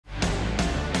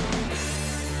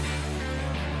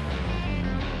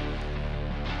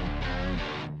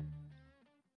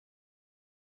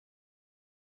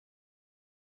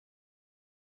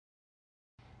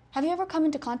Have you ever come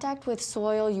into contact with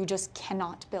soil you just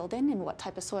cannot build in, and what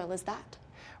type of soil is that?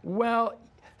 Well,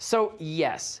 so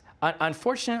yes.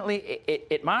 Unfortunately,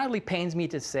 it mildly pains me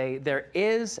to say there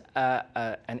is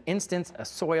an instance, a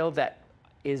soil that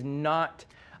is not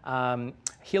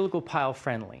helical pile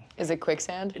friendly. Is it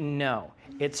quicksand? No,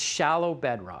 it's shallow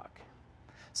bedrock.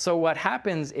 So what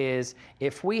happens is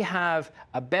if we have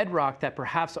a bedrock that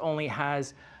perhaps only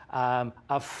has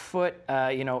a foot,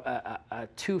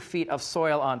 2 feet of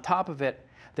soil on top of it,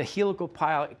 the helical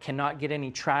pile cannot get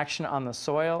any traction on the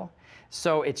soil.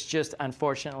 So it's just,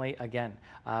 unfortunately, again,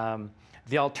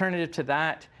 the alternative to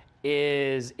that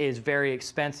is very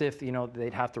expensive.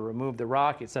 They'd have to remove the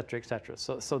rock, et cetera, et cetera.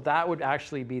 So that would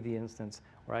actually be the instance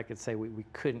where I could say we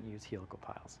couldn't use helical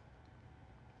piles.